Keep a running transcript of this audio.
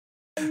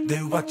they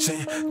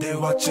watching, they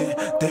watching,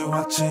 they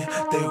watching,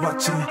 they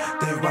watching,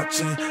 they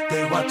watching,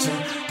 they watching,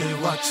 they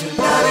watching.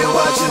 Now they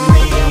watching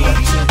me.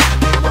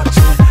 They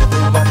watching,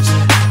 they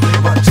watching, they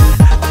watching,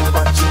 they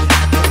watching,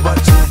 they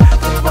watching,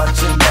 they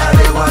watching. Now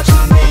they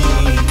watching me.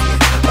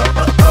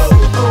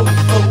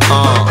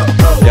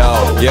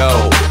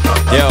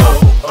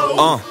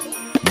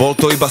 Bol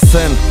to iba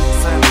sen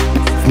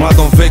v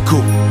mladom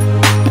veku,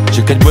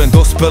 že keď budem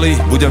dospelý,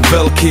 budem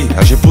veľký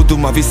a že budú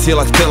ma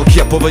vysielať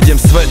telky a povediem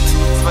svet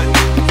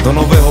do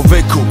nového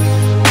veku,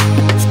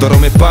 v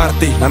ktorom je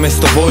party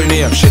namiesto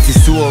vojny a všetci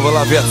sú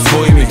oveľa viac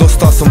svojimi.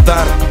 Dostal som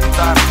dar,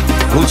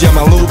 ľudia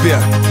ma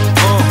ľúbia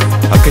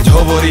a keď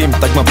hovorím,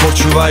 tak ma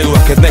počúvajú a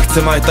keď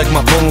nechcem aj, tak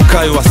ma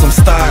ponúkajú a som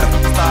star.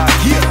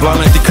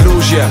 Planety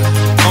krúžia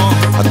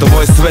a to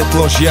moje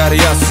svetlo žiari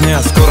jasne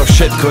a skoro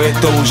všetko je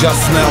to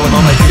úžasné, ale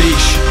mám aj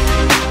kríž.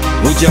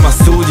 Ľudia ma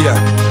súdia,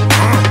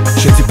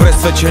 všetci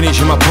presvedčení,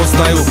 že ma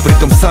poznajú,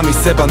 pritom sami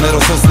seba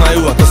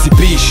nerozoznajú a to si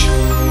píš,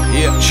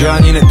 že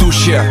ani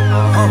netušia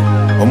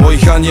o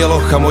mojich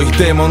anieloch a mojich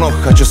démonoch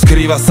a čo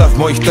skrýva sa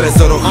v mojich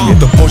trezoroch. Je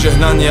to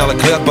požehnanie, ale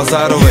kliatba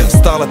zároveň,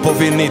 stále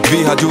povinný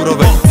dvíhať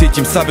úroveň.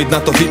 Cítim sa byť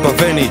na to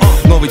vybavený,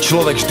 nový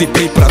človek vždy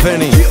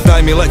pripravený.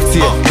 Daj mi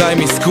lekcie, daj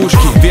mi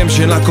skúšky, viem,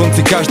 že na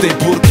konci každej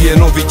búrky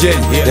je nový deň.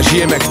 Ja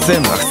žijem jak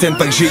chcem a chcem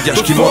tak žiť, až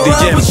kým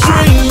odídem.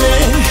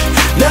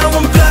 Now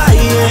I'm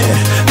flying,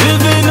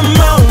 living the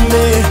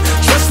moment.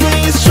 Trust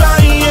me, it's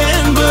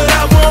trying, but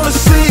I wanna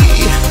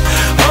see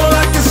all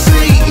I can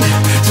see.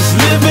 Just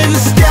live in the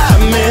sky,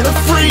 man, I'm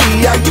free.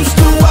 I used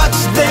to watch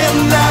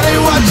them, now they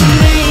watching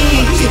me.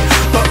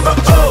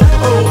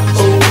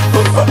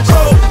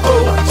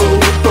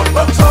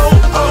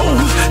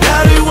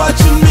 Now they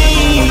watching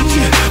me.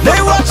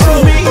 They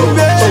watching me,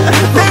 man.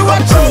 They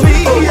watching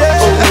me, yeah.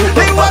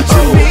 They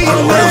watching me,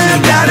 man.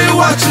 Now they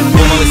watching me.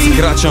 Pomaly si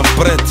kráčam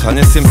vpred a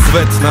nesiem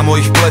svet na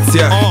mojich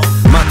pleciach.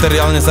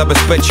 Materiálne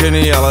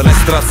zabezpečený, ale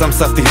nestrácam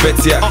sa v tých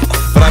veciach.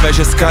 Práve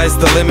že sky's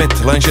the limit,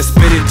 lenže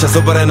spirit ťa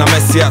zoberie na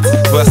mesiac.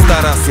 Tvoja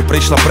stará si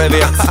prišla pre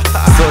viac.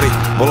 Sorry,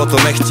 bolo to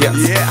nechtiac.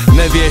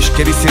 Nevieš,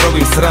 kedy si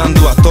robím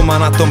srandu a to ma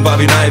na tom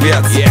baví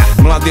najviac.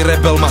 Mladý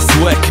rebel má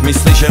swag,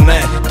 myslí, že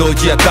ne,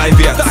 dojdi a daj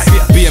viac.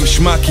 Pijem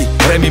šmaky,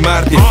 Remy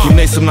Martin, kým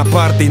nejsom na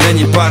party,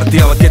 není party,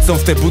 ale keď som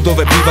v tej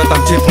budove, býva tam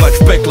teplo jak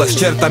v pekle, s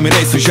čertami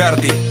nejsú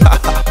žarty.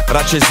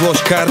 Radšej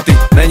zlož karty,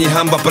 není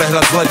hamba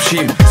prehrať s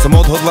lepším. Som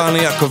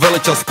odhodlaný ako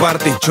veliteľ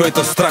Sparty, čo je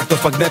to strach, to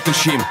fakt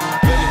netuším.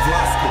 Verím v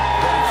lásku.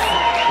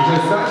 Takže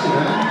stačí,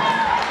 ne?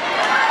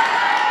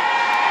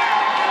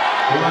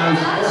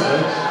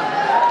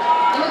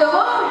 Ideme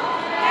domov?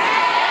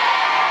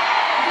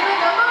 Ideme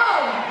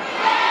domov?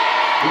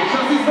 Je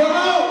čas ísť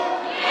domov?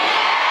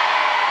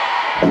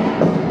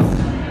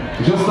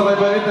 Už ostala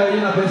iba jedna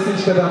jediná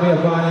pesnička, dámy a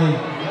páni.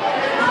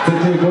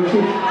 Chcete ju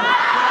počuť?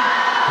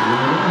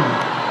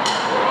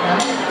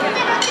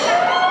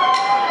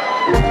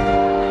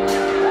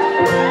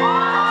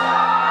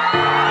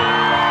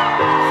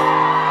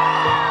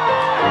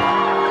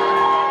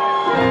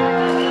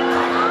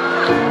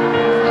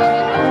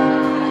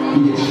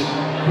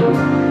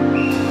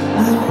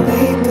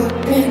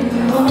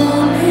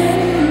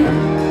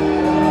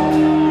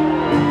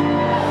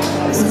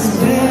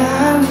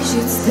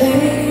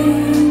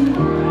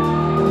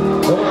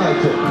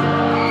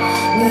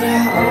 But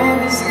I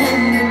always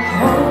end up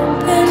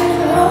hoping,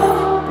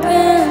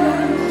 hoping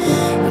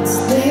you'd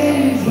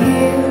stay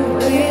here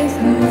with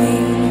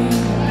me.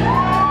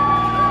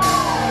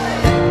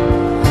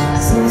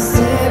 So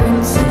stare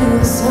into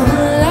the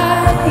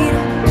sunlight,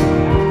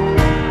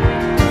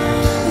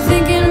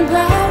 thinking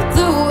about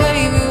the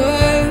way we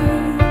were.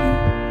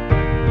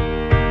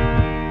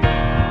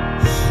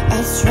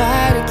 I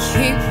try to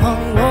keep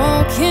on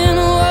walking,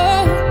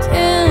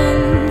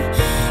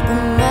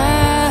 but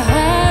my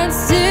heart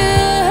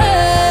still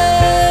hurts.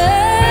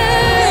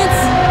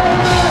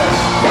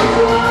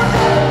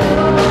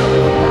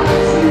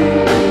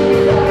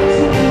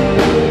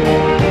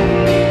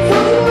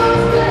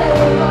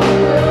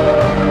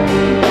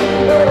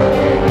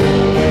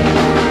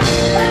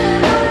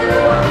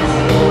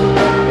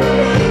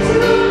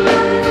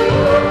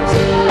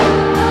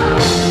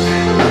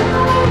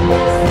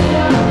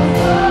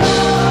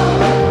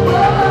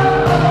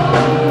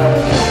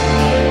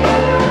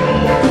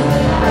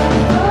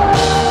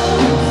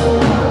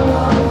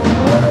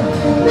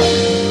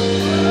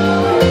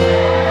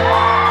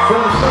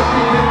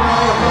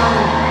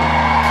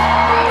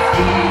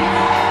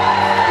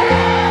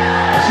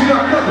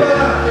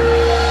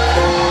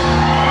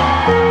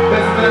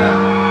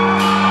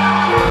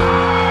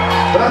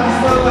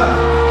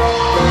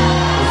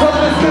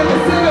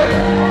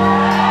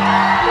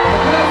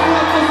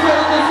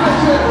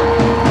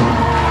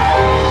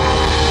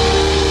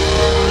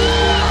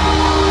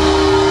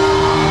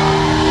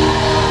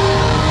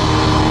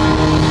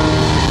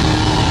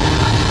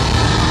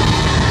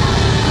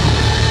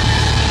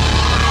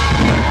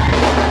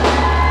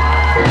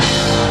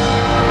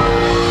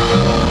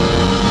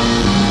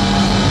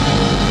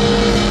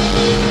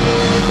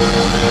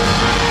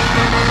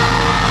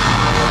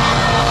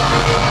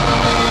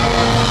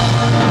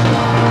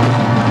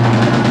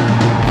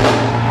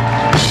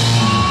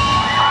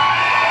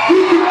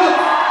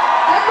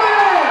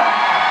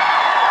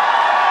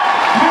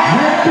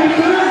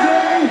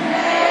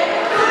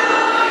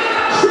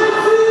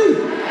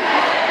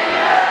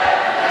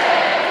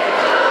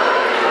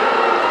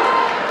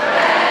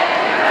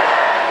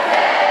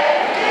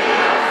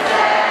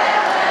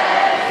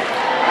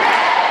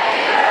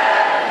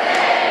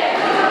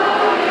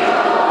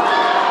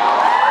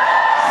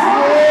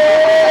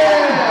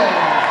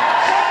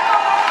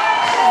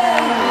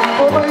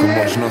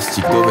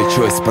 možností, kto vie,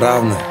 čo je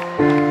správne.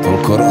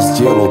 Toľko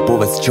rozdielov,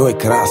 povedz, čo je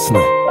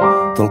krásne.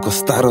 Toľko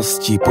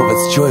starostí,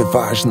 povedz, čo je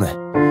vážne.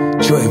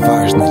 Čo je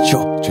vážne,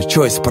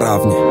 čo je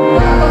správne.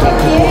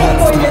 Toľko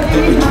bohatstva, kto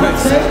vie, čo je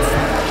srdce.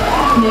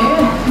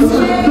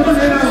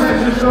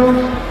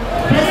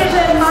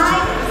 Pretože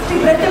Majk si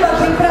pre teba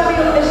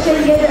pripravil ešte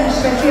jeden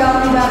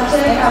špeciálny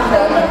darček a v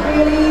tejto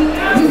chvíli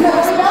by sme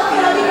boli veľmi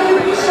radi, keby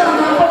prišiel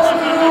na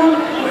pódium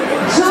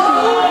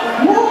Joe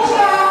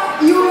Muczka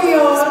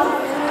Jr.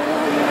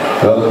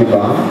 Veľký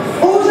pán.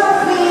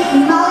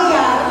 Úžasný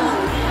maliar.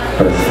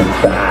 Presne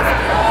tak.